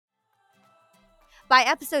By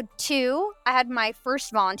episode 2, I had my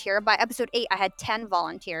first volunteer. By episode 8, I had 10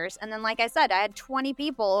 volunteers. And then, like I said, I had 20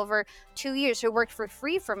 people over 2 years who worked for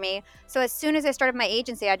free for me. So as soon as I started my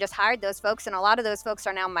agency, I just hired those folks. And a lot of those folks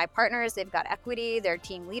are now my partners. They've got equity, they're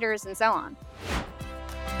team leaders, and so on.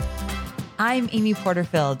 I'm Amy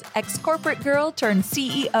Porterfield, ex-corporate girl turned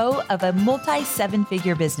CEO of a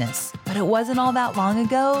multi-7-figure business. But it wasn't all that long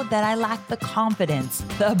ago that I lacked the confidence,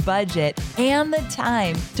 the budget, and the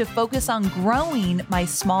time to focus on growing my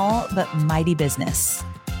small but mighty business.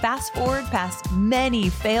 Fast forward past many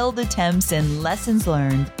failed attempts and lessons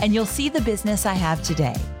learned, and you'll see the business I have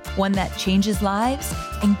today. One that changes lives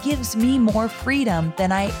and gives me more freedom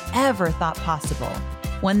than I ever thought possible.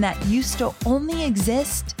 One that used to only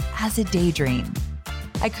exist as a daydream.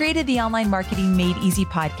 I created the Online Marketing Made Easy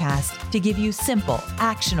podcast to give you simple,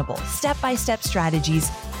 actionable, step-by-step strategies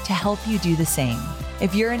to help you do the same.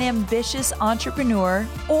 If you're an ambitious entrepreneur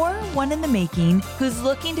or one in the making who's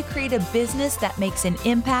looking to create a business that makes an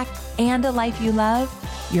impact and a life you love,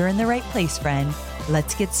 you're in the right place, friend.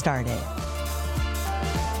 Let's get started.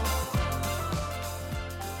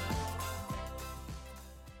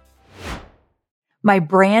 My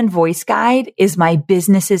brand voice guide is my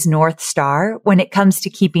business's North Star when it comes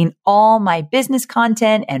to keeping all my business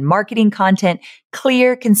content and marketing content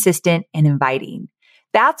clear, consistent, and inviting.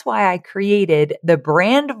 That's why I created the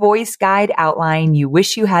Brand Voice Guide Outline You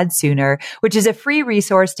Wish You Had Sooner, which is a free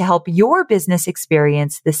resource to help your business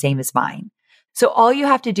experience the same as mine. So all you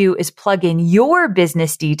have to do is plug in your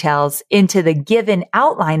business details into the given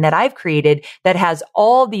outline that I've created that has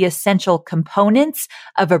all the essential components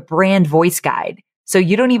of a brand voice guide. So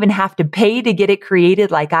you don't even have to pay to get it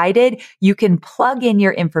created like I did. You can plug in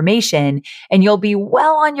your information and you'll be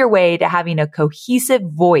well on your way to having a cohesive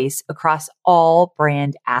voice across all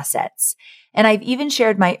brand assets. And I've even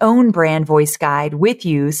shared my own brand voice guide with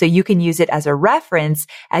you so you can use it as a reference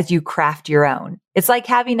as you craft your own. It's like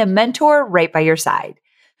having a mentor right by your side.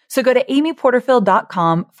 So go to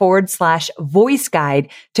amyporterfield.com/voice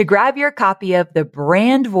guide to grab your copy of the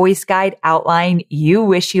Brand Voice Guide Outline You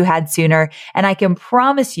Wish You Had Sooner. And I can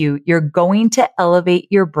promise you, you're going to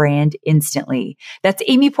elevate your brand instantly. That's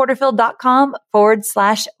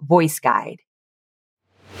amyporterfield.com/voice guide.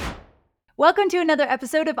 Welcome to another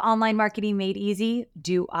episode of Online Marketing Made Easy.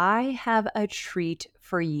 Do I have a treat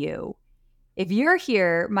for you? If you're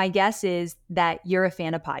here, my guess is that you're a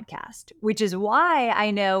fan of podcast, which is why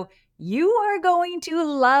I know you are going to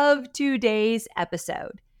love today's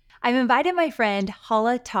episode. I've invited my friend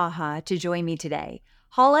Hala Taha to join me today.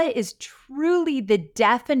 Hala is truly the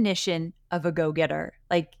definition of a go-getter.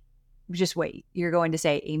 Like, just wait, you're going to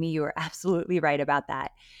say, Amy, you are absolutely right about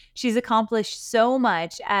that. She's accomplished so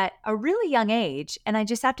much at a really young age, and I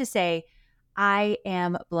just have to say, I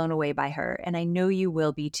am blown away by her, and I know you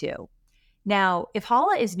will be too. Now, if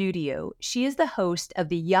Hala is new to you, she is the host of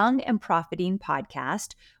the Young and Profiting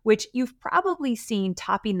podcast, which you've probably seen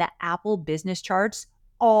topping the Apple business charts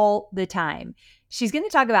all the time. She's going to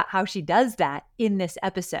talk about how she does that in this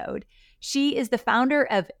episode. She is the founder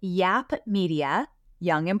of YAP Media,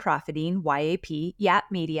 Young and Profiting, YAP, YAP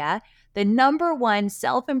Media, the #1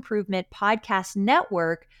 self-improvement podcast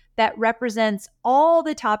network that represents all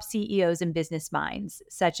the top CEOs and business minds,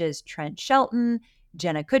 such as Trent Shelton,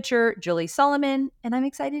 Jenna Kutcher, Julie Solomon, and I'm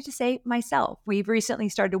excited to say myself. We've recently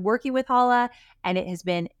started working with Hala, and it has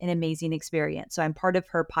been an amazing experience. So I'm part of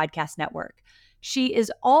her podcast network. She is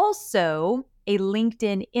also a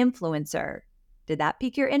LinkedIn influencer. Did that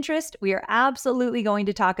pique your interest? We are absolutely going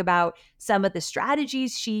to talk about some of the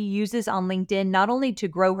strategies she uses on LinkedIn, not only to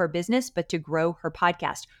grow her business, but to grow her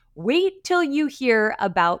podcast. Wait till you hear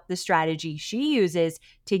about the strategy she uses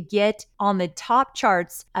to get on the top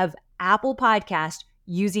charts of Apple Podcast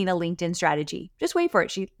using a LinkedIn strategy. Just wait for it.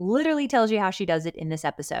 She literally tells you how she does it in this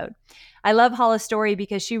episode. I love Hala's story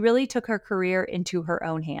because she really took her career into her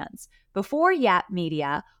own hands. Before YAP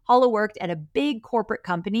Media, Hala worked at a big corporate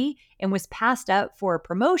company and was passed up for a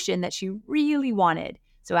promotion that she really wanted.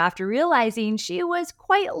 So after realizing she was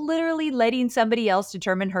quite literally letting somebody else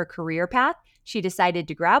determine her career path, she decided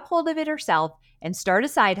to grab hold of it herself and start a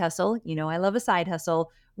side hustle. You know, I love a side hustle,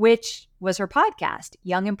 which was her podcast,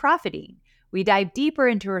 Young and Profiting. We dive deeper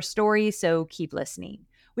into her story, so keep listening.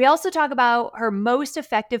 We also talk about her most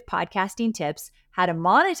effective podcasting tips, how to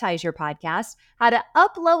monetize your podcast, how to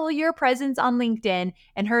up-level your presence on LinkedIn,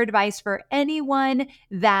 and her advice for anyone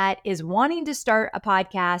that is wanting to start a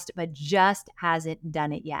podcast but just hasn't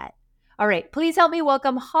done it yet. All right, please help me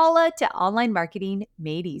welcome Hala to Online Marketing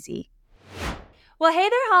Made Easy. Well, hey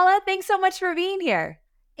there, Hala. Thanks so much for being here.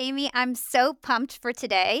 Amy, I'm so pumped for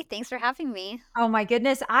today. Thanks for having me. Oh my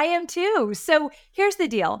goodness, I am too. So here's the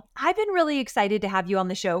deal. I've been really excited to have you on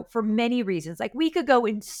the show for many reasons. Like we could go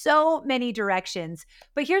in so many directions,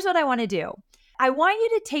 but here's what I want to do. I want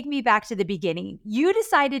you to take me back to the beginning. You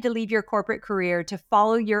decided to leave your corporate career to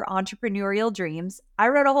follow your entrepreneurial dreams. I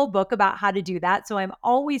wrote a whole book about how to do that. So I'm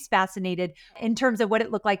always fascinated in terms of what it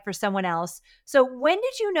looked like for someone else. So when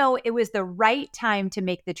did you know it was the right time to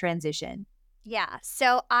make the transition? Yeah,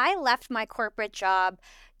 so I left my corporate job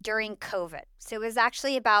during COVID. So it was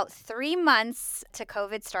actually about 3 months to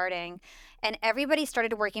COVID starting, and everybody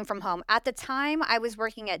started working from home. At the time, I was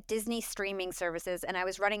working at Disney streaming services and I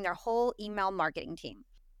was running their whole email marketing team.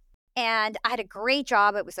 And I had a great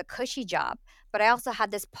job. It was a cushy job. But I also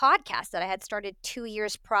had this podcast that I had started 2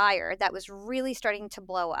 years prior that was really starting to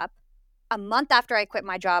blow up. A month after I quit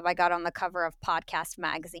my job, I got on the cover of Podcast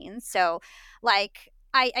Magazine. So,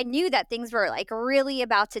 I knew that things were like really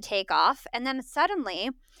about to take off. And then suddenly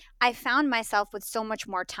I found myself with so much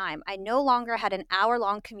more time. I no longer had an hour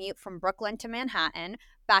long commute from Brooklyn to Manhattan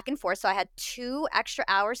back and forth. So I had 2 extra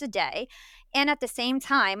hours a day. And at the same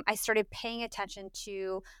time, I started paying attention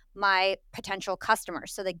to my potential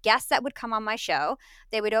customers. So the guests that would come on my show,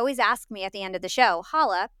 they would always ask me at the end of the show,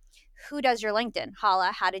 Hala, who does your LinkedIn?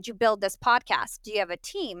 Hala, how did you build this podcast? Do you have a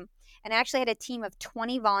team? And I actually had a team of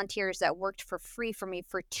 20 volunteers that worked for free for me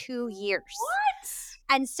for 2 years. What?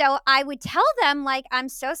 And so I would tell them, like, I'm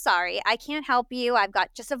so sorry. I can't help you. I've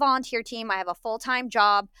got just a volunteer team. I have a full time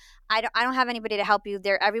job. I don't have anybody to help you.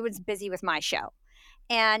 Everyone's busy with my show.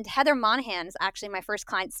 And Heather Monahan's actually my first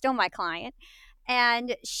client, still my client.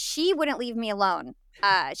 And she wouldn't leave me alone.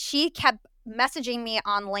 She kept messaging me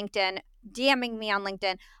on LinkedIn, DMing me on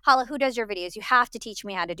LinkedIn, Hala, who does your videos? You have to teach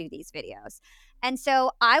me how to do these videos. And so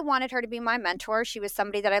I wanted her to be my mentor. She was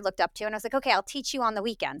somebody that I looked up to. And I was like, okay, I'll teach you on the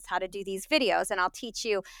weekends how to do these videos. And I'll teach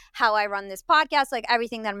you how I run this podcast, like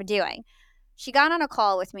everything that I'm doing. She got on a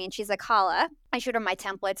call with me and she's like, Hala, I showed her my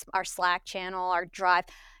templates, our Slack channel, our Drive.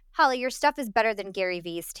 Holly, your stuff is better than Gary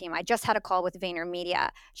Vee's team. I just had a call with VaynerMedia.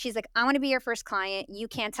 She's like, I want to be your first client. You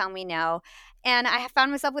can't tell me no. And I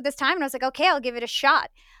found myself with this time and I was like, okay, I'll give it a shot.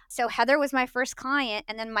 So Heather was my first client.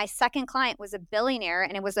 And then my second client was a billionaire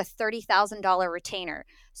and it was a $30,000 retainer.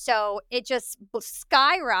 So it just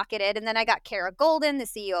skyrocketed. And then I got Kara Golden, the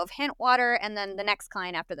CEO of Hintwater, and then the next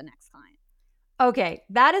client after the next client. Okay,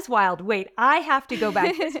 that is wild. Wait, I have to go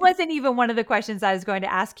back. This wasn't even one of the questions I was going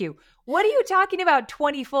to ask you. What are you talking about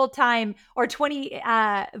 20 full-time or 20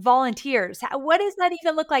 volunteers? What does that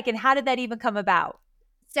even look like and how did that even come about?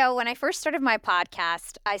 So, when I first started my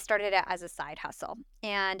podcast, I started it as a side hustle.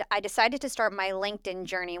 And I decided to start my LinkedIn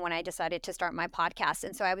journey when I decided to start my podcast.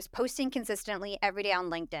 And so I was posting consistently every day on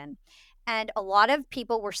LinkedIn. And a lot of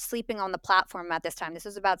people were sleeping on the platform at this time. This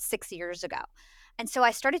was about 6 years ago. And so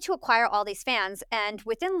I started to acquire all these fans. And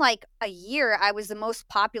within like a year, I was the most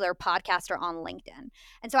popular podcaster on LinkedIn.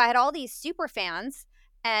 And so I had all these super fans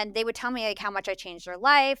and they would tell me like how much I changed their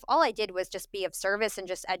life. All I did was just be of service and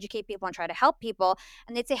just educate people and try to help people.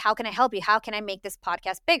 And they'd say, how can I help you? How can I make this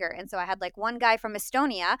podcast bigger? And so I had like one guy from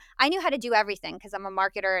Estonia. I knew how to do everything because I'm a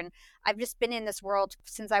marketer and I've just been in this world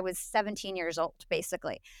since I was 17 years old,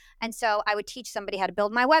 basically. And so I would teach somebody how to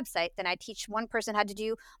build my website. Then I'd teach one person how to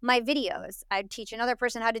do my videos. I'd teach another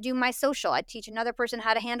person how to do my social. I'd teach another person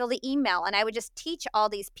how to handle the email. And I would just teach all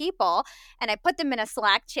these people and I put them in a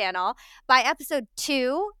Slack channel. By episode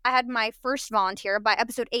 2, I had my first volunteer. By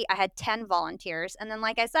episode 8, I had 10 volunteers. And then,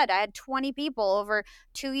 like I said, I had 20 people over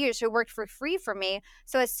 2 years who worked for free for me.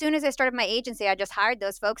 So as soon as I started my agency, I just hired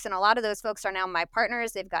those folks. And a lot of those folks are now my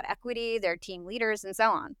partners. They've got equity, they're team leaders, and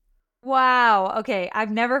so on. Wow. Okay.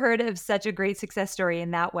 I've never heard of such a great success story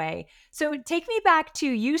in that way. So take me back to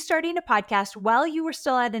you starting a podcast while you were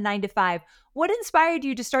still at a 9 to 5. What inspired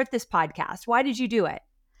you to start this podcast? Why did you do it?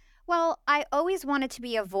 Well, I always wanted to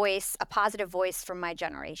be a voice, a positive voice for my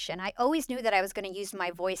generation. I always knew that I was going to use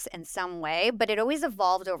my voice in some way, but it always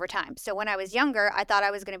evolved over time. So when I was younger, I thought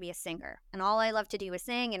I was going to be a singer. And all I loved to do was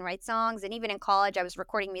sing and write songs. And even in college, I was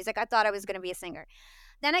recording music. I thought I was going to be a singer.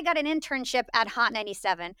 Then I got an internship at Hot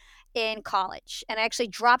 97 in college. And I actually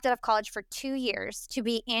dropped out of college for 2 years to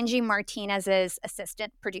be Angie Martinez's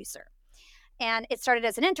assistant producer. And it started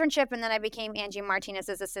as an internship, and then I became Angie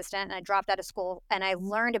Martinez's assistant, and I dropped out of school, and I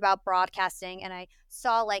learned about broadcasting, and I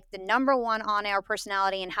saw like the number one on-air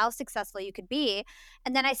personality and how successful you could be.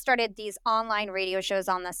 And then I started these online radio shows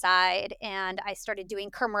on the side, and I started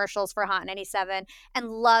doing commercials for Hot 97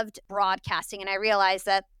 and loved broadcasting. And I realized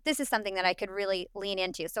that this is something that I could really lean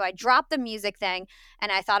into. So I dropped the music thing,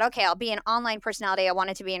 and I thought, okay, I'll be an online personality. I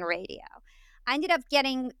wanted to be in radio. I ended up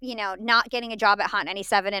getting, not getting a job at Hot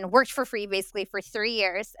 97 and worked for free basically for 3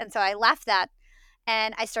 years. And so I left that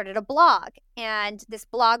and I started a blog. And this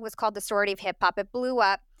blog was called The Sorority of Hip Hop. It blew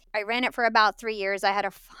up. I ran it for about 3 years. I had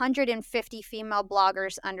 150 female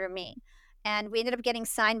bloggers under me. And we ended up getting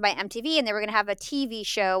signed by MTV, and they were going to have a TV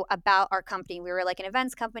show about our company. We were like an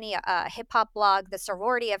events company, a hip hop blog, the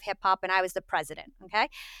sorority of hip hop, and I was the president. Okay.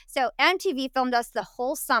 So MTV filmed us the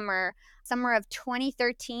whole summer of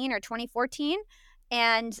 2013 or 2014.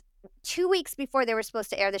 And 2 weeks before they were supposed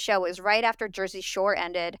to air the show, it was right after Jersey Shore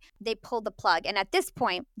ended, they pulled the plug. And at this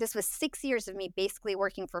point, this was 6 years of me basically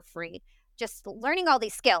working for free, just learning all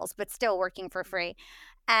these skills, but still working for free.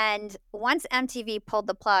 And once MTV pulled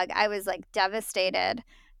the plug, I was like devastated.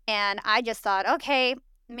 And I just thought, okay,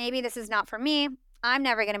 maybe this is not for me. I'm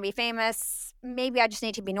never going to be famous. Maybe I just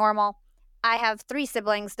need to be normal. I have 3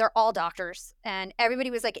 siblings. They're all doctors. And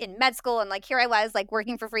everybody was like in med school. And like here I was, like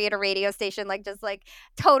working for free at a radio station, like just like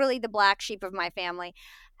totally the black sheep of my family.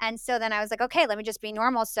 And so then I was like, okay, let me just be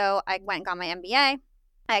normal. So I went and got my MBA.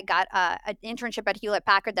 I got an internship at Hewlett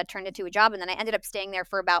Packard that turned into a job. And then I ended up staying there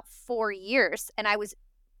for about 4 years. And I was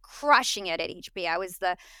crushing it at HB. I was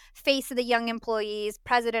the face of the young employees,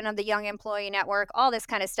 president of the Young Employee Network, all this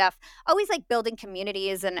kind of stuff. Always like building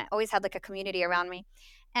communities and always had like a community around me.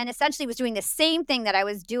 And essentially was doing the same thing that I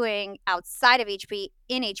was doing outside of HP.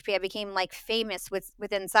 In HP, I became like famous with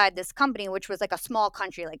inside this company, which was like a small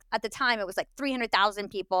country. Like at the time, it was like 300,000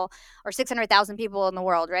 people or 600,000 people in the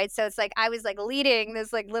world, right? So it's like I was like leading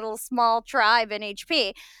this like little small tribe in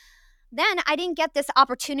HP. Then I didn't get this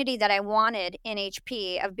opportunity that I wanted in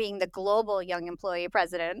HP of being the global young employee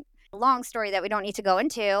president. Long story that we don't need to go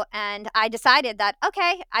into. And I decided that,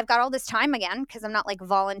 okay, I've got all this time again because I'm not like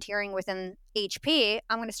volunteering within HP.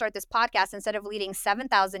 I'm going to start this podcast. Instead of leading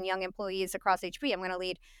 7,000 young employees across HP, I'm going to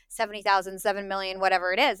lead 70,000, 7 million,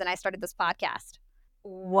 whatever it is. And I started this podcast.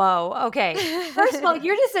 Whoa. Okay. First of all,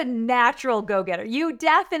 you're just a natural go-getter. You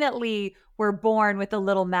definitely were born with a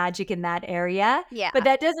little magic in that area. Yeah. But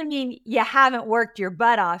that doesn't mean you haven't worked your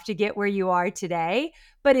butt off to get where you are today.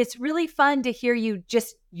 But it's really fun to hear you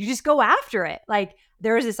just go after it. Like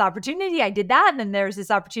there was this opportunity, I did that, and then there's this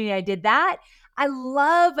opportunity, I did that. I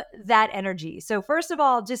love that energy. So first of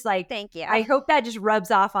all, just like Thank you. I hope that just rubs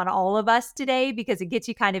off on all of us today because it gets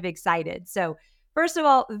you kind of excited. So first of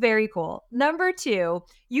all, very cool. Number 2,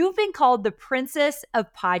 you've been called the princess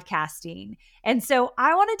of podcasting. And so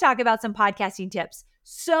I want to talk about some podcasting tips.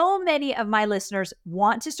 So many of my listeners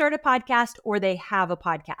want to start a podcast or they have a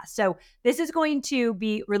podcast. So this is going to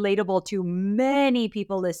be relatable to many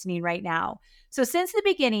people listening right now. So since the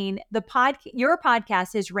beginning, your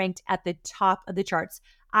podcast is ranked at the top of the charts.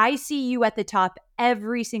 I see you at the top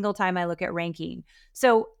every single time I look at ranking.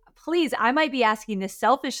 So please, I might be asking this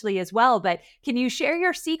selfishly as well, but can you share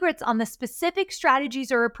your secrets on the specific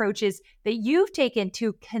strategies or approaches that you've taken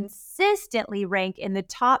to consistently rank in the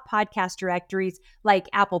top podcast directories like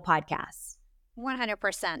Apple Podcasts?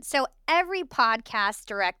 100%. So every podcast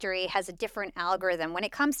directory has a different algorithm. When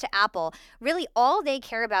it comes to Apple, really all they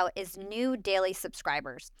care about is new daily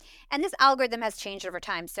subscribers. And this algorithm has changed over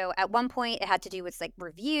time. So at one point, it had to do with like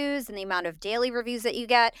reviews and the amount of daily reviews that you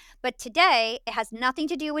get. But today, it has nothing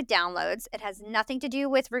to do with downloads. It has nothing to do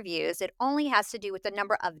with reviews. It only has to do with the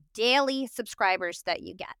number of daily subscribers that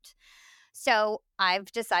you get. So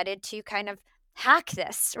I've decided to kind of hack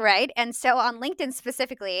this, right? And so on LinkedIn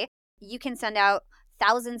specifically, you can send out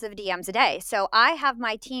thousands of DMs a day. So I have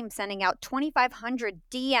my team sending out 2,500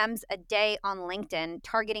 DMs a day on LinkedIn,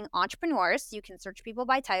 targeting entrepreneurs. You can search people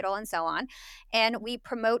by title and so on. And we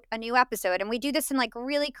promote a new episode. And we do this in like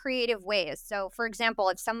really creative ways. So for example,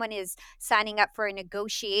 if someone is signing up for a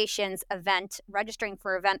negotiations event, registering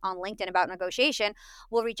for an event on LinkedIn about negotiation,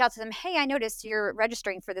 we'll reach out to them. Hey, I noticed you're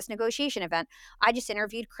registering for this negotiation event. I just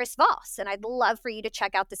interviewed Chris Voss, and I'd love for you to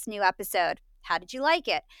check out this new episode. How did you like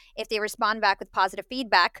it? If they respond back with positive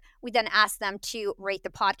feedback, we then ask them to rate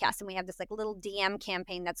the podcast. And we have this like little DM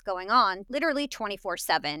campaign that's going on literally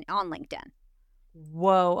 24/7 on LinkedIn.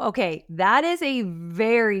 Whoa. Okay. That is a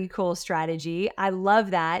very cool strategy. I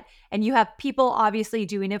love that. And you have people obviously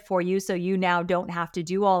doing it for you. So you now don't have to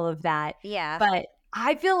do all of that. Yeah. But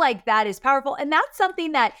I feel like that is powerful. And that's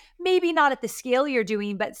something that maybe not at the scale you're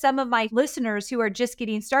doing, but some of my listeners who are just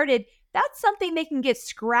getting started, that's something they can get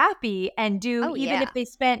scrappy and do even if they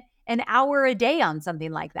spent an hour a day on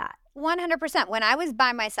something like that. 100%. When I was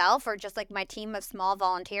by myself or just like my team of small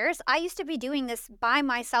volunteers, I used to be doing this by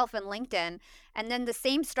myself in LinkedIn. And then the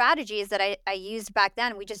same strategies that I used back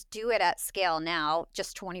then, we just do it at scale now,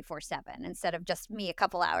 just 24/7 instead of just me a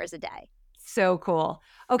couple hours a day. So cool.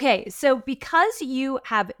 Okay. So because you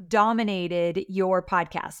have dominated your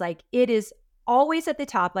podcast, like it is always at the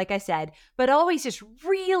top, like I said, but always just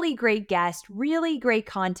really great guests, really great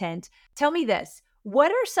content. Tell me this. What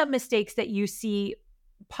are some mistakes that you see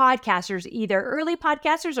podcasters, either early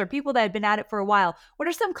podcasters or people that have been at it for a while? What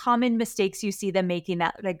are some common mistakes you see them making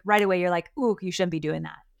that like right away you're like, ooh, you shouldn't be doing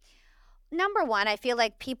that? Number one, I feel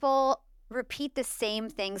like people repeat the same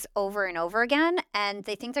things over and over again, and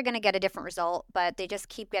they think they're going to get a different result, but they just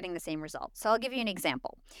keep getting the same result. So I'll give you an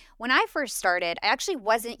example. When I first started, I actually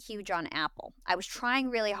wasn't huge on Apple. I was trying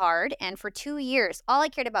really hard, and for 2 years, all I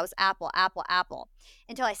cared about was Apple, Apple, Apple,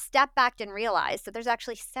 until I stepped back and realized that there's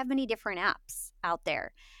actually 70 different apps out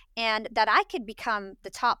there. And that I could become the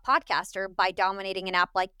top podcaster by dominating an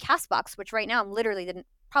app like Castbox, which right now I'm literally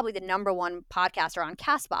probably the number one podcaster on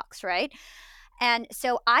Castbox, right? And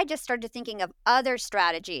so I just started thinking of other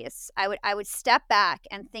strategies. I would step back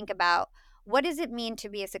and think about, what does it mean to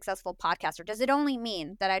be a successful podcaster? Does it only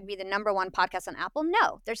mean that I'd be the number one podcast on Apple?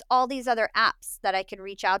 No, there's all these other apps that I could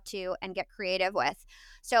reach out to and get creative with.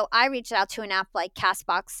 So I reached out to an app like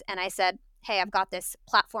Castbox and I said, hey, I've got this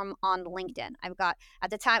platform on LinkedIn. At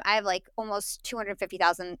the time, I have like almost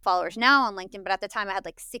 250,000 followers now on LinkedIn, but at the time I had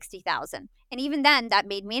like 60,000. And even then, that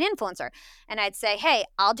made me an influencer. And I'd say, hey,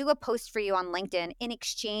 I'll do a post for you on LinkedIn in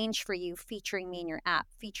exchange for you featuring me in your app,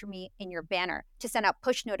 feature me in your banner to send out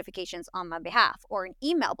push notifications on my behalf or an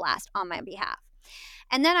email blast on my behalf.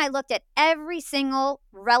 And then I looked at every single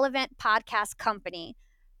relevant podcast company,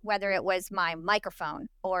 whether it was my microphone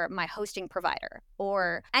or my hosting provider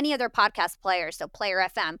or any other podcast player, so Player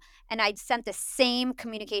FM, and I'd sent the same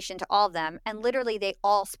communication to all of them, and literally they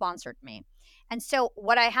all sponsored me. And so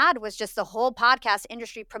what I had was just the whole podcast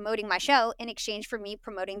industry promoting my show in exchange for me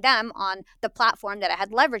promoting them on the platform that I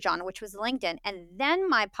had leverage on, which was LinkedIn. And then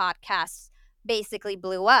my podcasts basically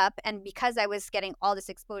blew up. And because I was getting all this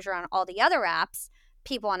exposure on all the other apps,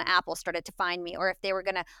 people on Apple started to find me. Or if they were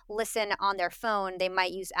going to listen on their phone, they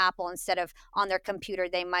might use Apple instead of on their computer,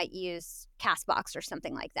 they might use Castbox or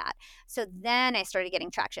something like that. So then I started getting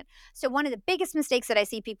traction. So one of the biggest mistakes that I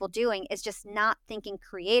see people doing is just not thinking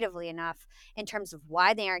creatively enough in terms of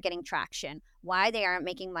why they aren't getting traction, why they aren't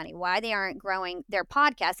making money, why they aren't growing their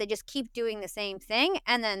podcast. They just keep doing the same thing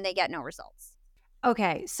and then they get no results.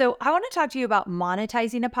 Okay, so I want to talk to you about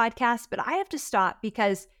monetizing a podcast, but I have to stop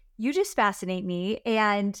because you just fascinate me.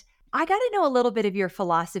 And I got to know a little bit of your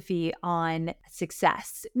philosophy on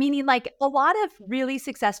success, meaning like a lot of really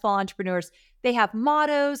successful entrepreneurs, they have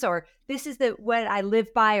mottos or this is what I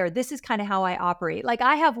live by, or this is kind of how I operate. Like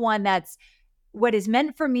I have one that's what is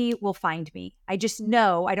meant for me will find me. I just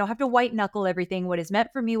know I don't have to white knuckle everything. What is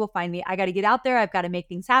meant for me will find me. I got to get out there. I've got to make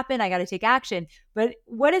things happen. I got to take action. But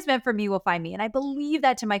what is meant for me will find me. And I believe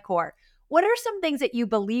that to my core. What are some things that you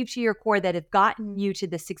believe to your core that have gotten you to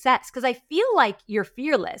the success? Because I feel like you're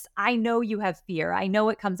fearless. I know you have fear. I know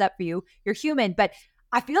it comes up for you. You're human, but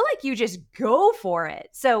I feel like you just go for it.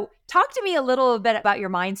 So talk to me a little bit about your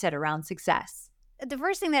mindset around success. The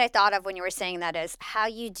first thing that I thought of when you were saying that is how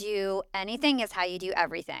you do anything is how you do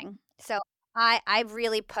everything. So I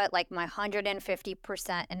really put like my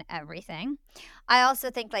 150% in everything. I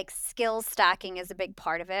also think like skill stacking is a big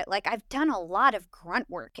part of it. Like I've done a lot of grunt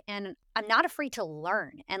work and I'm not afraid to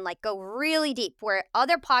learn and like go really deep where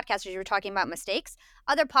other podcasters, you were talking about mistakes,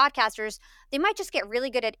 other podcasters, they might just get really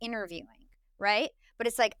good at interviewing, right? But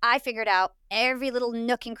it's like I figured out every little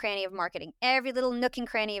nook and cranny of marketing, every little nook and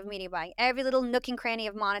cranny of media buying, every little nook and cranny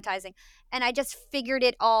of monetizing. And I just figured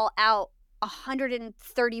it all out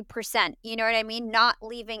 130%. You know what I mean? Not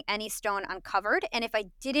leaving any stone uncovered. And if I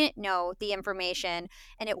didn't know the information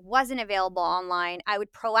and it wasn't available online, I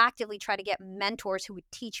would proactively try to get mentors who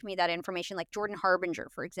would teach me that information. Like Jordan Harbinger,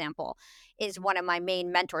 for example, is one of my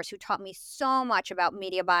main mentors who taught me so much about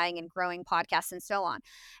media buying and growing podcasts and so on.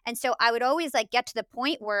 And so I would always like get to the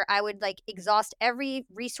point where I would like exhaust every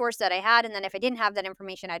resource that I had. And then if I didn't have that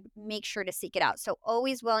information, I'd make sure to seek it out. So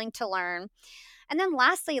always willing to learn. And then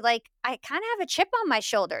lastly, like I kind of have a chip on my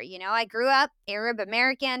shoulder. You know, I grew up Arab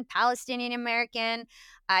American, Palestinian American.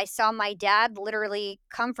 I saw my dad literally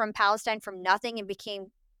come from Palestine from nothing and became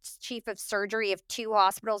chief of surgery of 2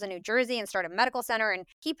 hospitals in New Jersey and started a medical center. And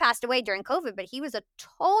he passed away during COVID, but he was a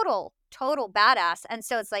total badass. And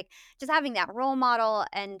so it's like just having that role model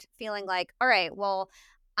and feeling like, all right, well,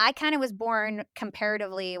 I kind of was born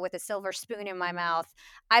comparatively with a silver spoon in my mouth.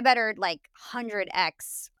 I better like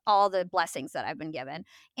 100x all the blessings that I've been given.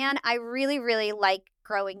 And I really like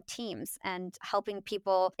growing teams and helping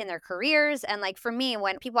people in their careers. And like for me,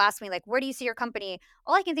 when people ask me like, where do you see your company?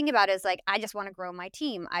 All I can think about is like, I just want to grow my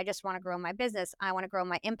team. I just want to grow my business. I want to grow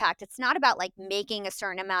my impact. It's not about like making a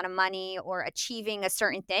certain amount of money or achieving a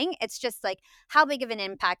certain thing. It's just like, how big of an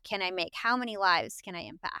impact can I make? How many lives can I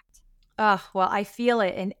impact? Oh, well, I feel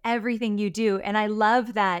it in everything you do. And I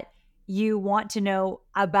love that you want to know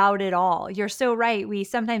about it all. You're so right. We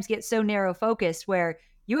sometimes get so narrow focused where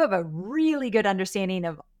you have a really good understanding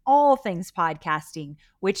of all things podcasting,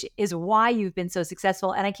 which is why you've been so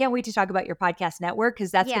successful. And I can't wait to talk about your podcast network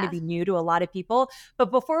because that's going to Yeah. be new to a lot of people. But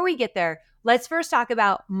before we get there, let's first talk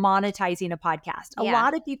about monetizing a podcast. A Yeah.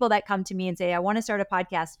 lot of people that come to me and say, I want to start a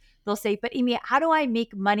podcast, they'll say, but Amy, how do I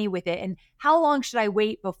make money with it? And how long should I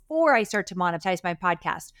wait before I start to monetize my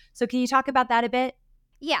podcast? So, can you talk about that a bit?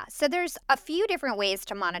 Yeah, so there's a few different ways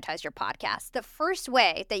to monetize your podcast. The first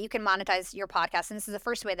way that you can monetize your podcast, and this is the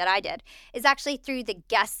first way that I did, is actually through the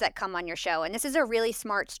guests that come on your show. And this is a really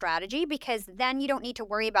smart strategy because then you don't need to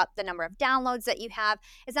worry about the number of downloads that you have.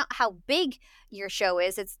 It's not how big your show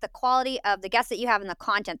is, it's the quality of the guests that you have and the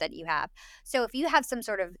content that you have. So if you have some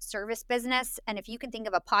sort of service business, and if you can think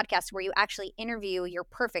of a podcast where you actually interview your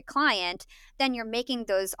perfect client, then you're making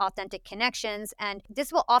those authentic connections. And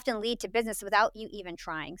this will often lead to business without you even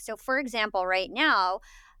trying. So, for example, right now,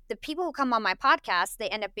 the people who come on my podcast, they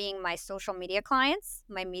end up being my social media clients,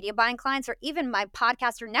 my media buying clients, or even my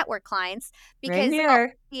podcaster network clients. Right Because,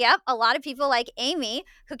 here. yep, a lot of people like Amy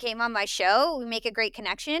who came on my show, we make a great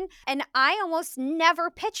connection. And I almost never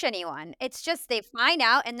pitch anyone. It's just they find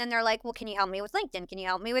out and then they're like, well, can you help me with LinkedIn? Can you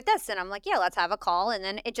help me with this? And I'm like, yeah, let's have a call. And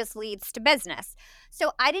then it just leads to business.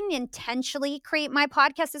 So I didn't intentionally create my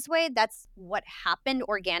podcast this way. That's what happened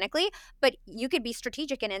organically. But you could be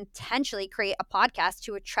strategic and intentionally create a podcast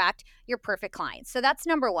to attract your perfect clients. So that's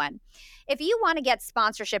number one. If you want to get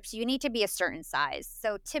sponsorships, you need to be a certain size.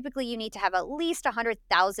 So typically, you need to have at least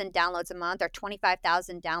 100,000 downloads a month or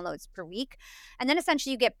 25,000 downloads per week. And then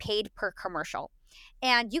essentially, you get paid per commercial.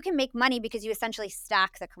 And you can make money because you essentially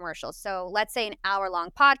stack the commercials. So let's say an hour-long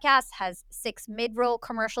podcast has 6 mid-roll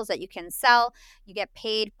commercials that you can sell. You get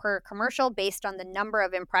paid per commercial based on the number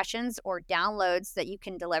of impressions or downloads that you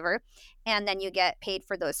can deliver, and then you get paid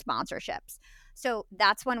for those sponsorships. So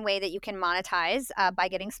that's one way that you can monetize by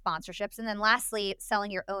getting sponsorships. And then lastly, selling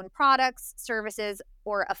your own products, services,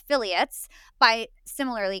 or affiliates by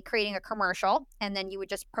similarly creating a commercial, and then you would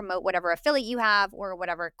just promote whatever affiliate you have or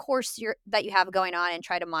whatever course that you have going on and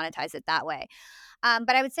try to monetize it that way.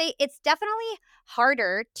 But I would say it's definitely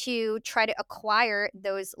harder to try to acquire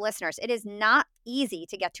those listeners. It is not easy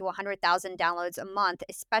to get to 100,000 downloads a month,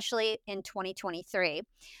 especially in 2023.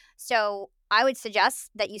 So I would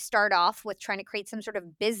suggest that you start off with trying to create some sort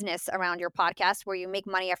of business around your podcast where you make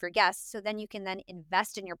money off your guests. So then you can then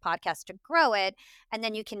invest in your podcast to grow it. And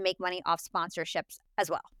then you can make money off sponsorships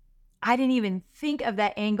as well. I didn't even think of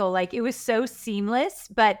that angle. Like it was so seamless,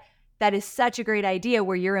 but that is such a great idea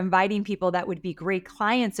where you're inviting people that would be great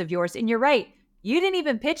clients of yours. And you're right. You didn't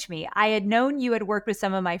even pitch me. I had known you had worked with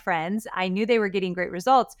some of my friends. I knew they were getting great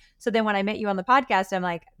results. So then when I met you on the podcast, I'm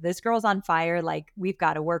like, this girl's on fire. Like we've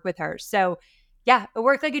got to work with her. So yeah, it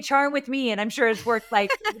worked like a charm with me. And I'm sure it's worked like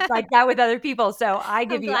that with other people. So I I'm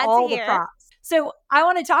give you glad to all the hear. props. So I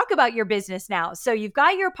want to talk about your business now. So you've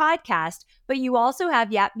got your podcast, but you also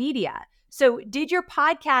have YAP Media. So did your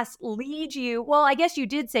podcast lead you? Well, I guess you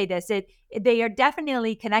did say this. They are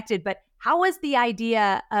definitely connected, but how was the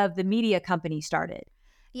idea of the media company started?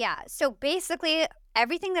 Yeah. So basically,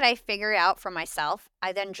 everything that I figure out for myself,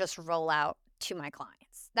 I then just roll out to my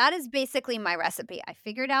clients. That is basically my recipe. I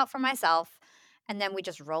figured out for myself and then we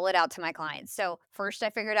just roll it out to my clients. So first,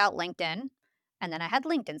 I figured out LinkedIn and then I had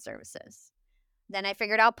LinkedIn services. Then I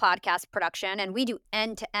figured out podcast production, and we do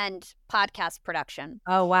end to end podcast production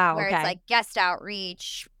Oh, wow. where it's Okay. like guest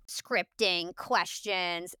outreach, scripting,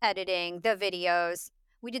 questions, editing, the videos.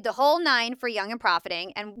 We did the whole nine for Young and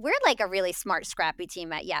Profiting, and we're like a really smart, scrappy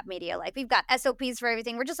team at YAP Media. Like we've got SOPs for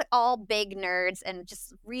everything. We're just like all big nerds and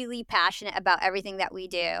just really passionate about everything that we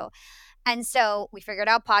do. And so we figured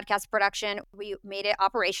out podcast production, we made it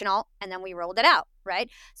operational, and then we rolled it out, right?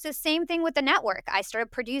 So, same thing with the network. I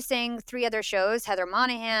started producing 3 other shows, Heather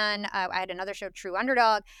Monahan, I had another show, True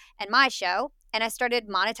Underdog, and my show. And I started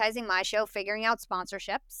monetizing my show, figuring out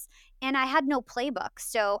sponsorships. And I had no playbook.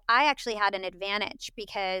 So I actually had an advantage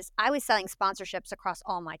because I was selling sponsorships across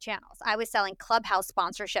all my channels. I was selling Clubhouse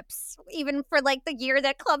sponsorships, even for like the year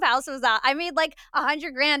that Clubhouse was out. I made like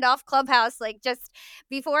 100 grand off Clubhouse, like just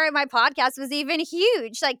before my podcast was even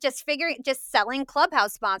huge, like just selling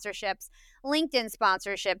Clubhouse sponsorships, LinkedIn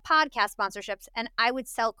sponsorship, podcast sponsorships, and I would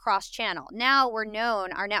sell cross channel. Now we're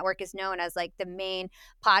known, our network is known as like the main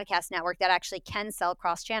podcast network that actually can sell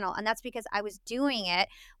cross channel. And that's because I was doing it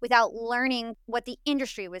without learning what the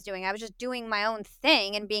industry was doing. I was just doing my own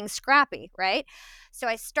thing and being scrappy, right? So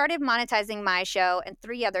I started monetizing my show and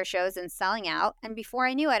 3 other shows and selling out. And before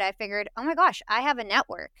I knew it, I figured, oh my gosh, I have a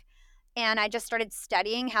network. And I just started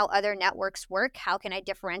studying how other networks work. How can I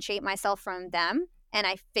differentiate myself from them? And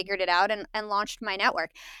I figured it out and launched my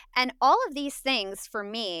network. And all of these things for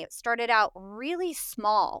me started out really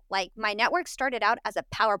small. Like my network started out as a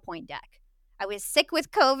PowerPoint deck. I was sick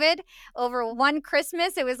with COVID over one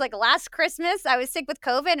Christmas. It was like last Christmas. I was sick with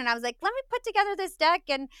COVID and I was like, let me put together this deck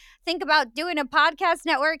and think about doing a podcast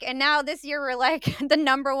network. And now this year we're like the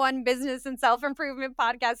number one business and self-improvement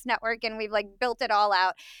podcast network. And we've like built it all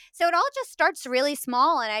out. So it all just starts really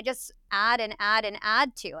small and I just add and add and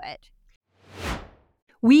add to it.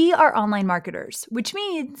 We are online marketers, which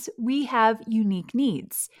means we have unique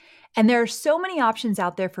needs. And there are so many options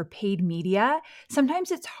out there for paid media. Sometimes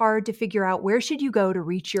it's hard to figure out where should you go to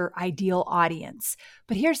reach your ideal audience.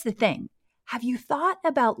 But here's the thing. Have you thought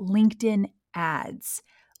about LinkedIn ads?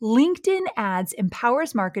 LinkedIn ads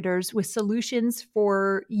empowers marketers with solutions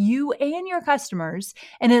for you and your customers,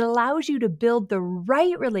 and it allows you to build the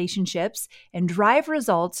right relationships and drive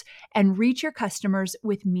results and reach your customers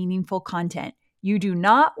with meaningful content. You do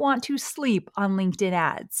not want to sleep on LinkedIn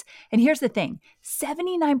ads. And here's the thing,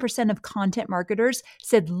 79% of content marketers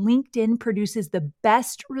said LinkedIn produces the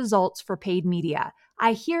best results for paid media.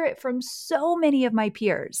 I hear it from so many of my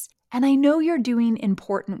peers. And I know you're doing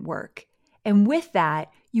important work. And with that,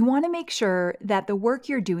 you want to make sure that the work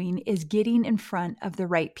you're doing is getting in front of the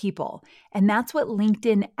right people. And that's what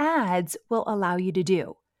LinkedIn ads will allow you to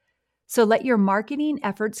do. So let your marketing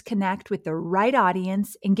efforts connect with the right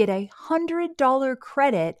audience and get a $100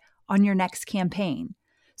 credit on your next campaign.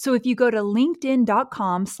 So if you go to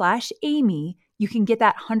linkedin.com/Amy, you can get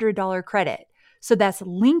that $100 credit. So that's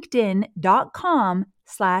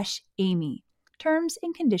linkedin.com/Amy. Terms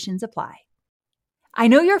and conditions apply. I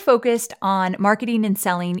know you're focused on marketing and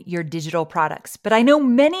selling your digital products, but I know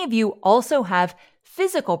many of you also have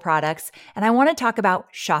physical products, and I want to talk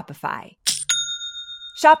about Shopify.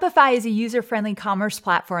 Shopify is a user-friendly commerce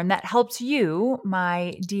platform that helps you,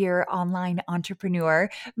 my dear online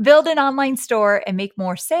entrepreneur, build an online store and make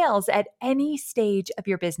more sales at any stage of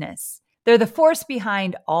your business. They're the force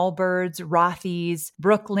behind Allbirds, Rothy's,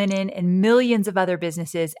 Brooklinen, and millions of other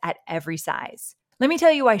businesses at every size. Let me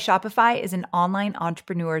tell you why Shopify is an online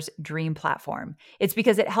entrepreneur's dream platform. It's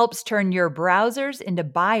because it helps turn your browsers into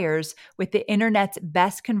buyers with the internet's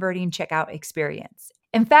best converting checkout experience.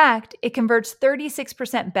 In fact, it converts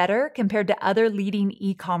 36% better compared to other leading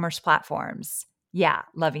e-commerce platforms. Yeah,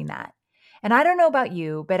 loving that. And I don't know about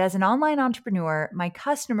you, but as an online entrepreneur, my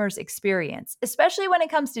customers' experience, especially when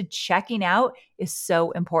it comes to checking out, is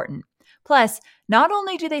so important. Plus, not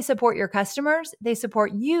only do they support your customers, they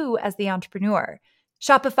support you as the entrepreneur.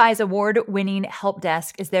 Shopify's award-winning help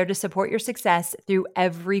desk is there to support your success through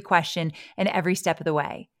every question and every step of the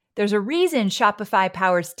way. There's a reason Shopify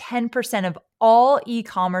powers 10% of all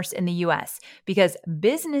e-commerce in the US, because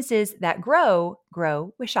businesses that grow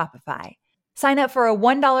with Shopify. Sign up for a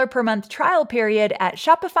 $1 per month trial period at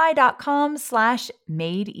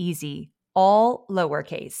shopify.com/madeeasy, all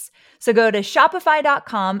lowercase. So go to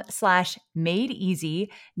shopify.com/madeeasy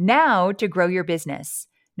now to grow your business,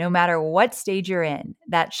 no matter what stage you're in.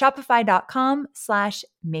 That's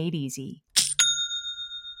shopify.com/madeeasy.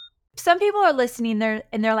 Some people are listening there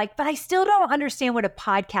and they're like, but I still don't understand what a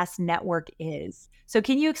podcast network is. So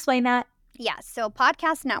can you explain that? Yes. So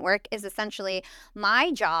podcast network is essentially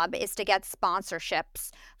my job is to get sponsorships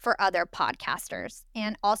for other podcasters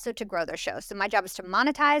and also to grow their shows. So my job is to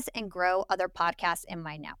monetize and grow other podcasts in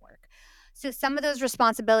my network. So some of those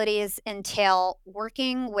responsibilities entail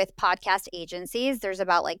working with podcast agencies. There's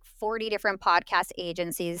about like 40 different podcast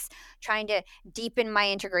agencies, trying to deepen my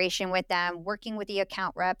integration with them, working with the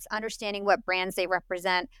account reps, understanding what brands they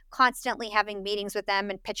represent, constantly having meetings with them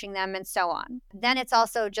and pitching them and so on. Then it's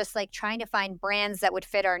also just like trying to find brands that would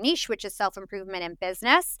fit our niche, which is self-improvement and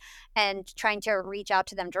business, and trying to reach out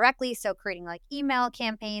to them directly. So creating like email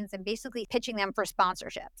campaigns and basically pitching them for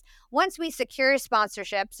sponsorships. Once we secure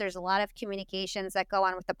sponsorships, there's a lot of communications that go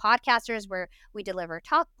on with the podcasters where we deliver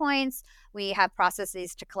talk points. We have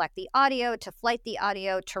processes to collect the audio, to flight the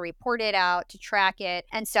audio, to report it out, to track it,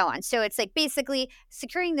 and so on. So it's like basically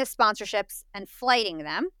securing the sponsorships and flighting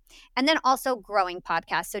them. And then also growing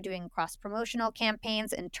podcasts. So doing cross-promotional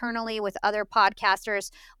campaigns internally with other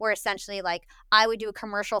podcasters where essentially like I would do a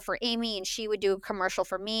commercial for Amy and she would do a commercial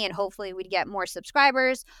for me and hopefully we'd get more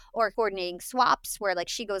subscribers, or coordinating swaps where like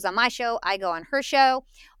she goes on my show, I go on her show,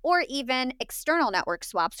 or even external network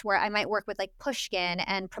swaps where I might work with like Pushkin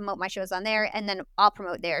and promote my shows on there and then I'll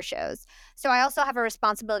promote their shows. So I also have a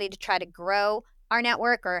responsibility to try to grow our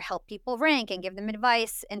network or help people rank and give them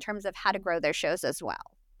advice in terms of how to grow their shows as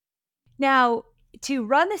well. Now, to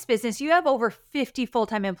run this business, you have over 50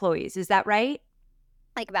 full-time employees. Is that right?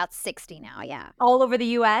 Like about 60 now, yeah. All over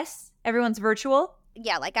the US? Everyone's virtual?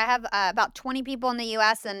 Yeah, like I have about 20 people in the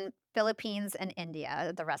US and Philippines and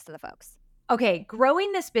India, the rest of the folks. Okay,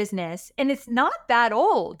 growing this business, and it's not that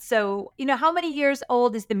old. So, how many years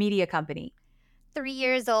old is the media company? 3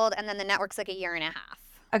 years old, and then the network's like a year and a half.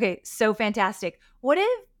 Okay, so fantastic. What have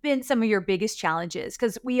been some of your biggest challenges?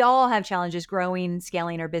 Because we all have challenges growing,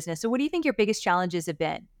 scaling our business. So, what do you think your biggest challenges have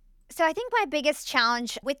been? So I think my biggest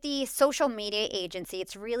challenge with the social media agency,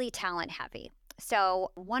 it's really talent heavy.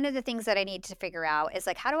 So one of the things that I need to figure out is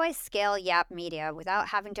like, how do I scale YAP Media without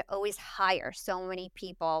having to always hire so many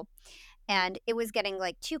people, and it was getting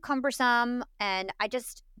like too cumbersome, and I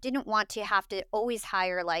just didn't want to have to always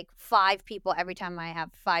hire like 5 people every time I have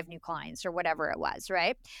 5 new clients or whatever it was,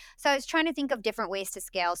 right? So I was trying to think of different ways to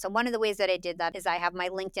scale. So one of the ways that I did that is I have my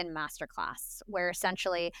LinkedIn masterclass, where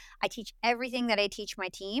essentially I teach everything that I teach my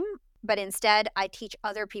team, but instead I teach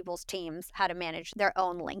other people's teams how to manage their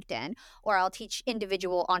own LinkedIn, or I'll teach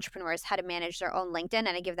individual entrepreneurs how to manage their own LinkedIn, and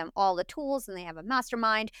I give them all the tools, and they have a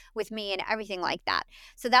mastermind with me and everything like that.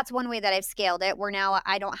 So that's one way that I've scaled it, where now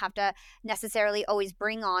I don't have to necessarily always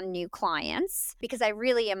bring on new clients, because I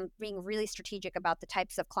really am being really strategic about the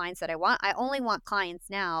types of clients that I want. I only want clients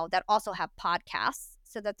now that also have podcasts,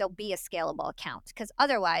 so that they'll be a scalable account, because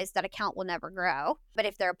otherwise that account will never grow. But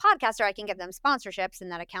if they're a podcaster, I can give them sponsorships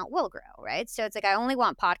and that account will grow, right? So it's like I only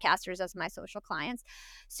want podcasters as my social clients.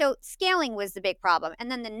 So scaling was the big problem.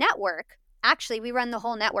 And then the network, actually, we run the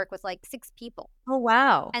whole network with like 6 people. Oh,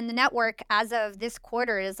 wow. And the network, as of this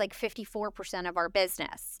quarter, is like 54% of our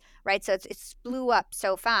business, right? So it's blew up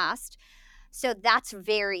so fast. So that's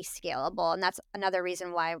very scalable. And that's another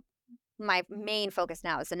reason why my main focus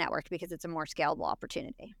now is the network, because it's a more scalable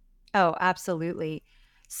opportunity. Oh, absolutely.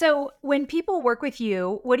 So, when people work with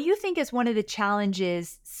you, what do you think is one of the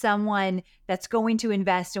challenges someone that's going to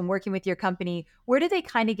invest in working with your company, where do they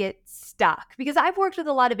kind of get stuck? Because I've worked with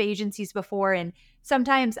a lot of agencies before, and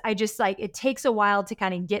sometimes I just like it takes a while to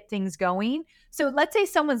kind of get things going. So, let's say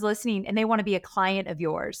someone's listening and they want to be a client of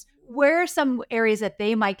yours. Where are some areas that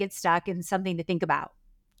they might get stuck and something to think about?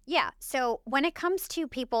 Yeah. So when it comes to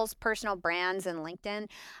people's personal brands and LinkedIn,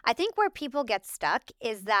 I think where people get stuck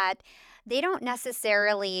is that they don't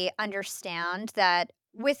necessarily understand that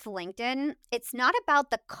with LinkedIn, it's not about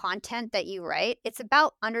the content that you write. It's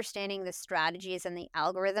about understanding the strategies and the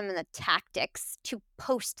algorithm and the tactics to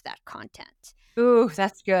post that content. Ooh,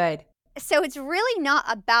 that's good. So it's really not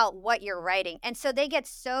about what you're writing. And so they get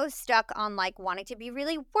so stuck on like wanting to be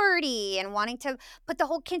really wordy and wanting to put the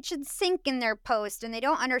whole kitchen sink in their post. And they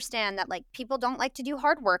don't understand that like people don't like to do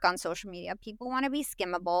hard work on social media. People want to be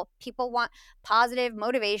skimmable. People want positive,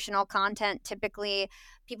 motivational content. Typically,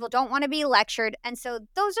 people don't want to be lectured. And so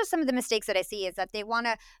those are some of the mistakes that I see, is that they want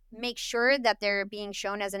to make sure that they're being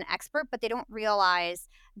shown as an expert, but they don't realize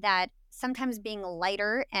that sometimes being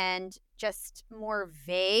lighter and just more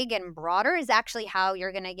vague and broader is actually how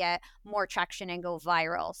you're going to get more traction and go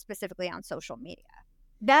viral, specifically on social media.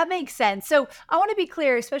 That makes sense. So I want to be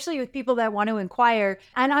clear, especially with people that want to inquire.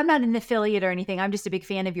 And I'm not an affiliate or anything. I'm just a big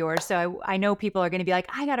fan of yours. So I know people are going to be like,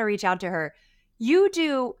 I got to reach out to her. You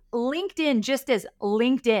do LinkedIn just as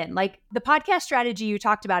LinkedIn. Like the podcast strategy you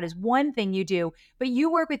talked about is one thing you do, but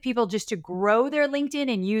you work with people just to grow their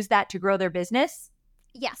LinkedIn and use that to grow their business.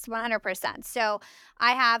 Yes, 100%. So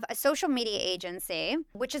I have a social media agency,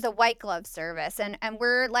 which is a white glove service, and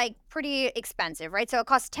we're like pretty expensive, right? So it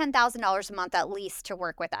costs $10,000 a month at least to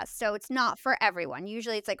work with us. So it's not for everyone.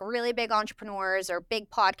 Usually it's like really big entrepreneurs or big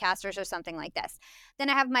podcasters or something like this. Then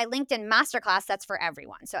I have my LinkedIn masterclass that's for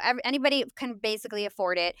everyone. So anybody can basically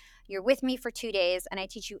afford it. You're with me for 2 days, and I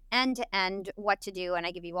teach you end to end what to do, and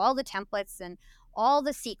I give you all the templates and all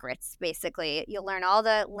the secrets. Basically, you'll learn all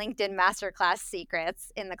the LinkedIn masterclass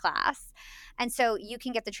secrets in the class. And so you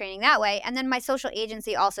can get the training that way. And then my social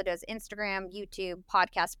agency also does Instagram, YouTube,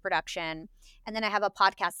 podcast production. And then I have a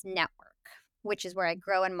podcast network, which is where I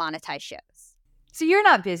grow and monetize shows. So you're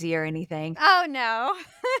not busy or anything. Oh, no.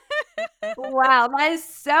 Wow, that is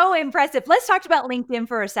so impressive. Let's talk about LinkedIn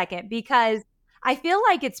for a second, because I feel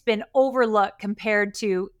like it's been overlooked compared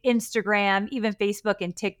to Instagram, even Facebook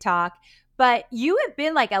and TikTok. But you have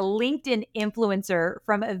been like a LinkedIn influencer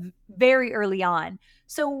from very early on.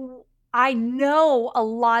 So I know a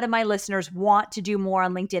lot of my listeners want to do more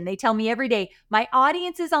on LinkedIn. They tell me every day, my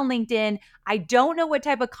audience is on LinkedIn. I don't know what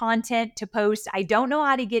type of content to post. I don't know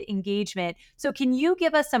how to get engagement. So can you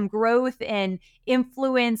give us some growth and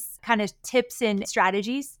influence kind of tips and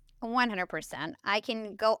strategies? 100%. I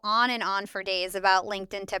can go on and on for days about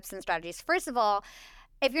LinkedIn tips and strategies. First of all,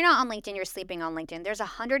 If you're not on LinkedIn, you're sleeping on LinkedIn. There's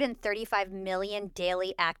 135 million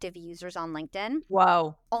daily active users on LinkedIn.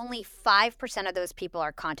 Whoa. Only 5% of those people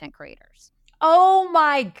are content creators. Oh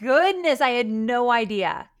my goodness. I had no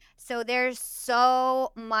idea. So there's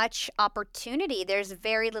so much opportunity. There's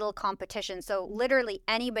very little competition. So literally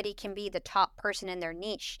anybody can be the top person in their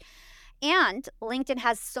niche. And LinkedIn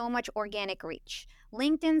has so much organic reach.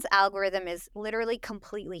 LinkedIn's algorithm is literally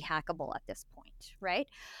completely hackable at this point, right?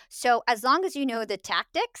 So as long as you know the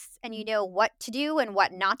tactics and you know what to do and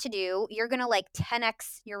what not to do, you're going to like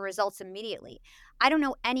 10x your results immediately. I don't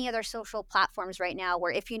know any other social platforms right now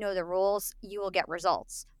where if you know the rules, you will get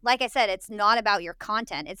results. Like I said, it's not about your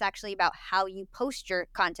content. It's actually about how you post your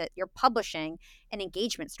content, your publishing and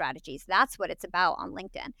engagement strategies. That's what it's about on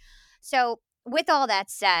LinkedIn. So with all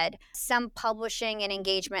that said, some publishing and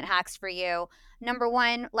engagement hacks for you. Number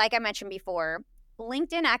one, like I mentioned before,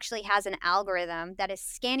 LinkedIn actually has an algorithm that is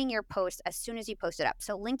scanning your post as soon as you post it up.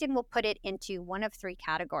 So LinkedIn will put it into one of three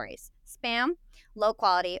categories: spam, low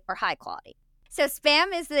quality, or high quality. So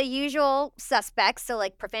spam is the usual suspects. So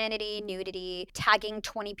like profanity, nudity, tagging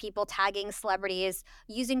 20 people, tagging celebrities,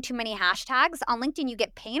 using too many hashtags. On LinkedIn, you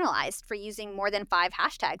get penalized for using more than 5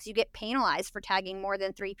 hashtags. You get penalized for tagging more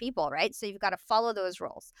than 3 people, right? So you've got to follow those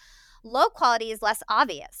rules. Low quality is less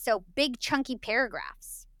obvious. So big chunky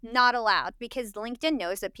paragraphs, not allowed, because LinkedIn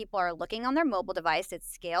knows that people are looking on their mobile device.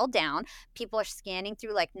 It's scaled down. People are scanning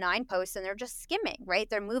through like 9 posts and they're just skimming, right?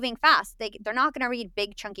 They're moving fast. They're not going to read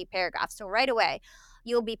big chunky paragraphs. So right away,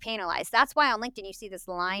 you'll be penalized. That's why on LinkedIn, you see this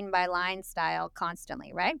line by line style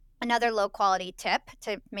constantly, right? Another low quality tip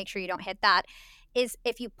to make sure you don't hit that is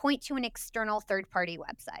if you point to an external third party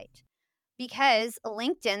website, because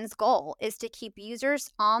LinkedIn's goal is to keep users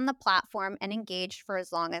on the platform and engaged for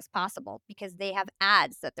as long as possible, because they have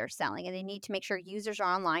ads that they're selling and they need to make sure users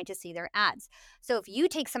are online to see their ads. So if you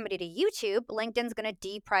take somebody to YouTube, LinkedIn's going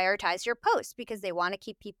to deprioritize your post because they want to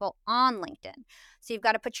keep people on LinkedIn. So you've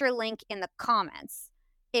got to put your link in the comments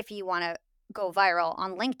if you want to go viral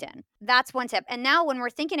on LinkedIn. That's one tip. And now when we're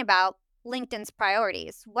thinking about LinkedIn's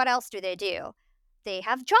priorities, what else do? They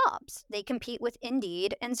have jobs. They compete with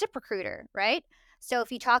Indeed and ZipRecruiter, right? So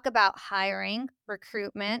if you talk about hiring,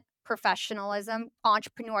 recruitment, professionalism,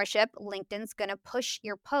 entrepreneurship, LinkedIn's going to push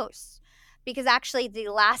your posts. Because actually, the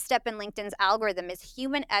last step in LinkedIn's algorithm is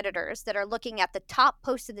human editors that are looking at the top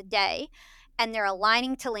posts of the day and they're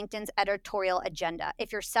aligning to LinkedIn's editorial agenda.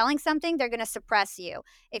 If you're selling something, they're going to suppress you.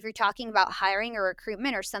 If you're talking about hiring or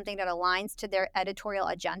recruitment or something that aligns to their editorial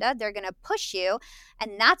agenda, they're going to push you.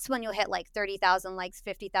 And that's when you'll hit like 30,000 likes,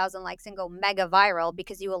 50,000 likes, and go mega viral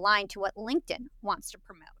because you align to what LinkedIn wants to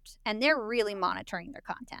promote. And they're really monitoring their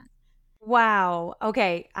content. Wow.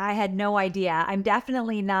 Okay. I had no idea. I'm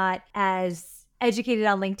definitely not as educated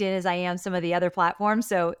on LinkedIn as I am some of the other platforms.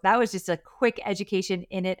 So that was just a quick education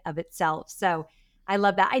in it of itself. So I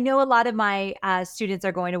love that. I know a lot of my students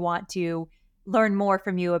are going to want to learn more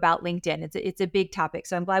from you about LinkedIn. It's a big topic.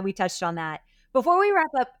 So I'm glad we touched on that. Before we wrap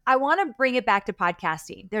up, I want to bring it back to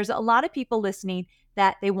podcasting. There's a lot of people listening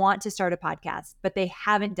that they want to start a podcast, but they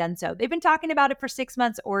haven't done so. They've been talking about it for 6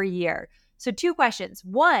 months or a year. So 2 questions.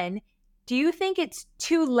 One, do you think it's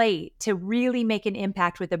too late to really make an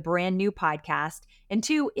impact with a brand new podcast? And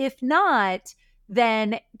 2, if not,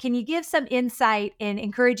 then can you give some insight in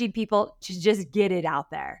encouraging people to just get it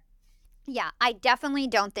out there? Yeah, I definitely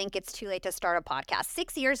don't think it's too late to start a podcast.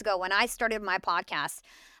 6 years ago, when I started my podcast,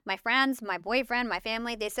 my friends, my boyfriend, my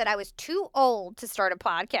family, they said I was too old to start a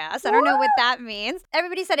podcast. I don't know what that means.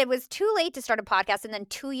 Everybody said it was too late to start a podcast. And then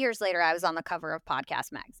 2 years later, I was on the cover of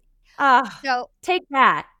Podcast Magazine. Ah, So take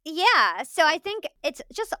that. yeah. So I think it's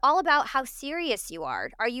just all about how serious you are.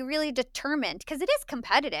 Are you really determined? Because it is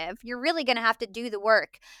competitive. You're really going to have to do the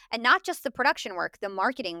work, and not just the production work, the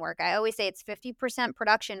marketing work. I always say it's 50%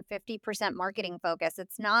 production, 50% marketing focus.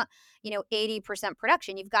 It's not, 80%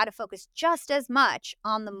 production. You've got to focus just as much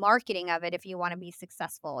on the marketing of it if you want to be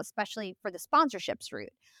successful, especially for the sponsorships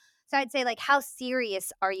route. So I'd say, like, how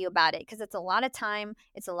serious are you about it? Because it's a lot of time,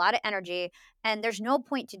 it's a lot of energy, and there's no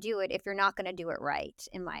point to do it if you're not going to do it right,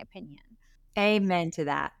 in my opinion. Amen to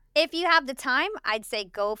that. If you have the time, I'd say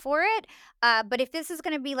go for it. But if this is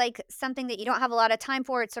going to be like something that you don't have a lot of time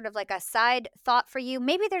for, it's sort of like a side thought for you.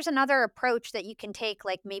 Maybe there's another approach that you can take,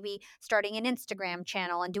 like maybe starting an Instagram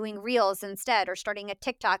channel and doing reels instead, or starting a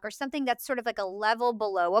TikTok or something that's sort of like a level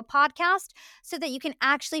below a podcast so that you can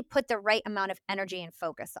actually put the right amount of energy and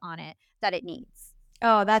focus on it that it needs.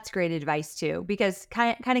 Oh, that's great advice too, because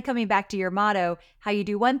kind of coming back to your motto, how you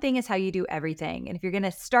do one thing is how you do everything. And if you're going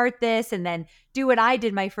to start this and then do what I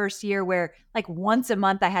did my first year, where like once a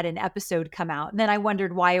month I had an episode come out, and then I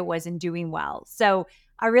wondered why it wasn't doing well. So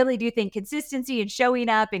I really do think consistency and showing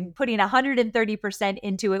up and putting 130%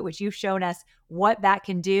 into it, which you've shown us what that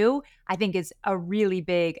can do, I think is a really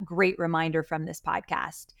big, great reminder from this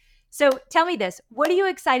podcast. So tell me this, what are you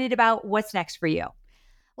excited about? What's next for you?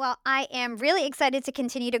 Well, I am really excited to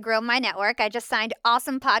continue to grow my network. I just signed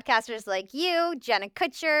awesome podcasters like you, Jenna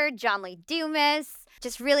Kutcher, John Lee Dumas.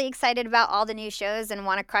 Just really excited about all the new shows and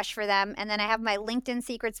want to crush for them. And then I have my LinkedIn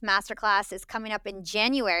Secrets Masterclass is coming up in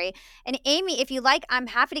January. And Amy, if you like, I'm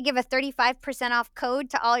happy to give a 35% off code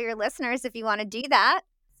to all your listeners if you want to do that.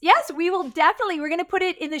 Yes, we will definitely. We're going to put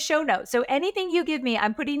it in the show notes. So anything you give me,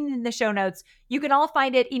 I'm putting in the show notes. You can all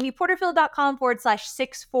find it,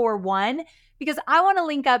 amyporterfield.com/641, because I want to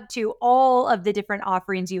link up to all of the different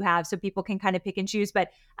offerings you have so people can kind of pick and choose. But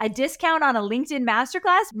a discount on a LinkedIn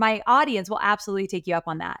masterclass, my audience will absolutely take you up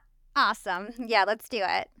on that. Awesome. Yeah, let's do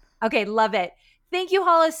it. Okay, love it. Thank you,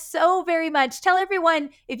 Hala, so very much. Tell everyone,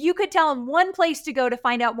 if you could tell them one place to go to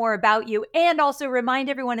find out more about you, and also remind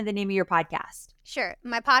everyone of the name of your podcast. Sure.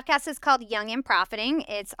 My podcast is called Young and Profiting.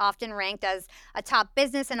 It's often ranked as a top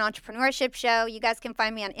business and entrepreneurship show. You guys can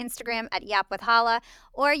find me on Instagram at YAP with Hala,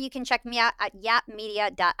 or you can check me out at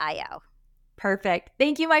yapmedia.io. Perfect.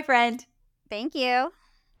 Thank you, my friend. Thank you.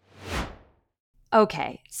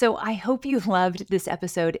 Okay, so I hope you loved this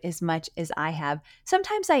episode as much as I have.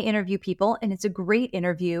 Sometimes I interview people and it's a great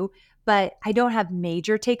interview, but I don't have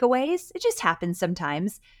major takeaways. It just happens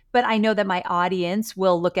sometimes. But I know that my audience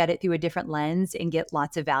will look at it through a different lens and get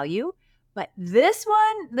lots of value. But this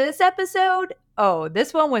episode,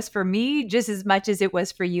 this one was for me just as much as it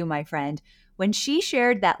was for you, my friend. When she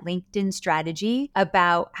shared that LinkedIn strategy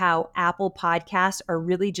about how Apple Podcasts are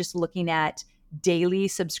really just looking at daily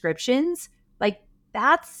subscriptions, like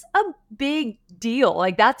that's a big deal.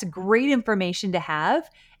 Like that's great information to have.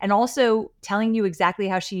 And also telling you exactly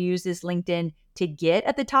how she uses LinkedIn to get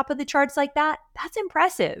at the top of the charts like that, that's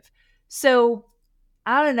impressive. So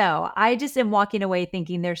I don't know. I just am walking away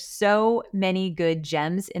thinking there's so many good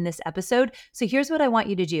gems in this episode. So here's what I want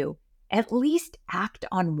you to do. At least act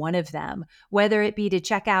on one of them, whether it be to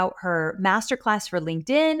check out her masterclass for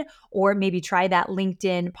LinkedIn, or maybe try that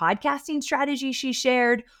LinkedIn podcasting strategy she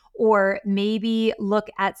shared, or maybe look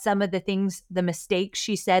at some of the things, the mistakes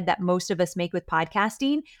she said that most of us make with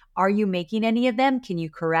podcasting. Are you making any of them? Can you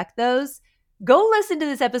correct those? Go listen to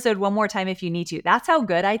this episode one more time if you need to. That's how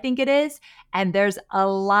good I think it is. And there's a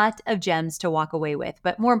lot of gems to walk away with.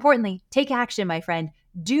 But more importantly, take action, my friend.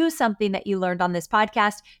 Do something that you learned on this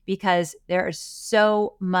podcast, because there is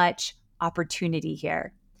so much opportunity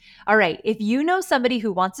here. All right. If you know somebody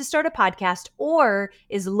who wants to start a podcast or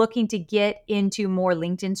is looking to get into more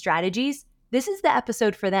LinkedIn strategies, this is the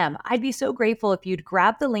episode for them. I'd be so grateful if you'd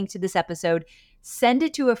grab the link to this episode, send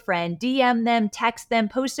it to a friend, DM them, text them,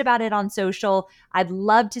 post about it on social. I'd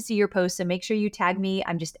love to see your posts, so make sure you tag me.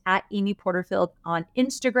 I'm just at Amy Porterfield on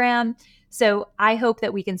Instagram. So I hope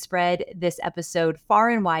that we can spread this episode far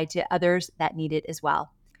and wide to others that need it as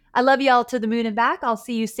well. I love y'all to the moon and back. I'll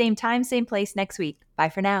see you same time, same place next week. Bye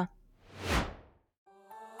for now.